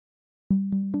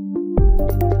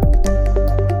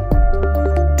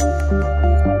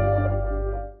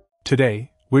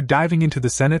Today, we're diving into the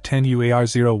Sena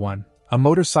 10U-AR-01, a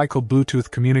motorcycle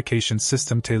Bluetooth communication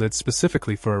system tailored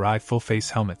specifically for ride full-face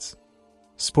helmets.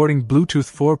 Sporting Bluetooth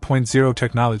 4.0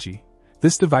 technology,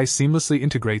 this device seamlessly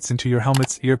integrates into your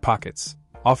helmet's ear pockets,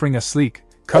 offering a sleek,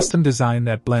 custom design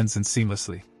that blends in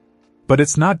seamlessly. But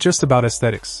it's not just about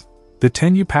aesthetics. The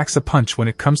 10U packs a punch when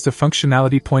it comes to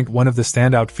functionality. One of the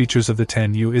standout features of the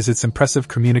 10U is its impressive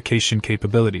communication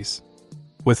capabilities.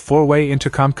 With four-way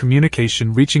intercom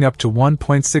communication reaching up to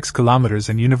 1.6 kilometers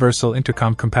and universal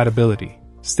intercom compatibility,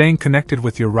 staying connected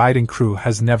with your riding crew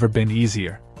has never been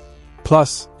easier.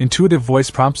 Plus, intuitive voice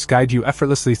prompts guide you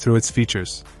effortlessly through its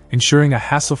features, ensuring a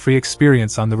hassle-free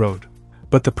experience on the road.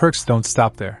 But the perks don't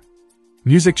stop there.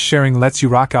 Music sharing lets you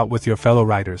rock out with your fellow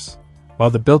riders, while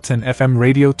the built-in FM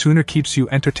radio tuner keeps you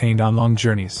entertained on long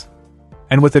journeys.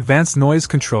 And with advanced noise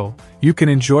control, you can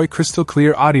enjoy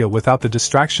crystal-clear audio without the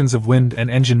distractions of wind and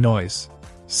engine noise.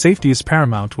 Safety is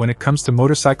paramount when it comes to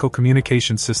motorcycle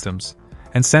communication systems,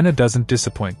 and Sena doesn't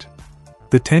disappoint.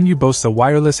 The 10U boasts a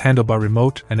wireless handlebar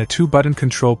remote and a 2-button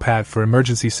control pad for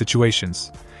emergency situations,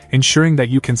 ensuring that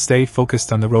you can stay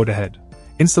focused on the road ahead.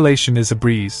 Installation is a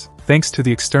breeze, thanks to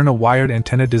the external wired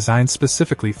antenna designed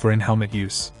specifically for in-helmet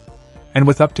use. And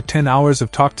with up to 10 hours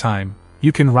of talk time,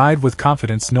 you can ride with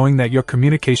confidence knowing that your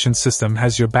communication system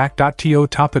has your back. To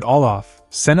top it all off,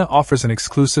 Sena offers an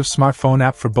exclusive smartphone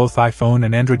app for both iPhone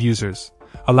and Android users,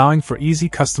 allowing for easy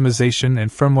customization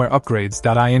and firmware upgrades.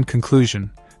 In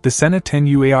conclusion, the Sena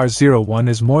 10U-AR-01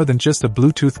 is more than just a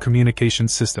Bluetooth communication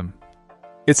system.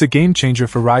 It's a game-changer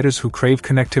for riders who crave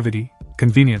connectivity,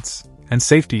 convenience, and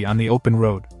safety on the open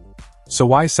road. So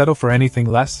why settle for anything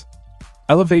less?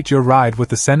 Elevate your ride with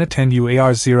the Sena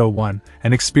 10U-AR-01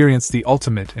 and experience the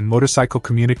ultimate in motorcycle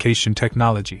communication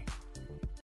technology.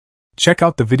 Check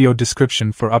out the video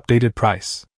description for updated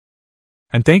price.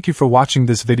 And thank you for watching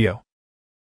this video.